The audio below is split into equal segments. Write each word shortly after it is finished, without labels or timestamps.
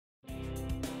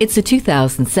It's a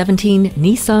 2017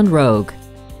 Nissan Rogue.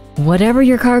 Whatever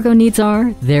your cargo needs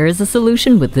are, there is a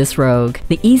solution with this Rogue.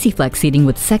 The EasyFlex seating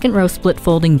with second row split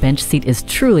folding bench seat is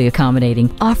truly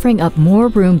accommodating, offering up more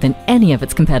room than any of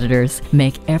its competitors.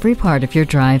 Make every part of your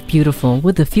drive beautiful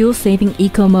with the fuel-saving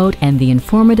Eco Mode and the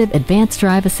informative Advanced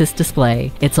Drive Assist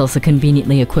display. It's also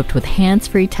conveniently equipped with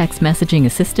hands-free text messaging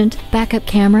assistant, backup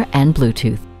camera, and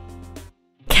Bluetooth.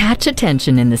 Catch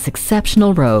attention in this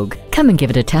exceptional Rogue. Come and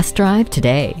give it a test drive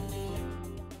today.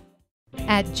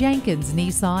 At Jenkins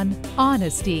Nissan,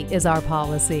 honesty is our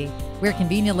policy. We're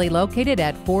conveniently located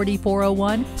at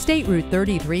 4401 State Route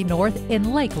 33 North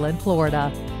in Lakeland,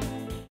 Florida.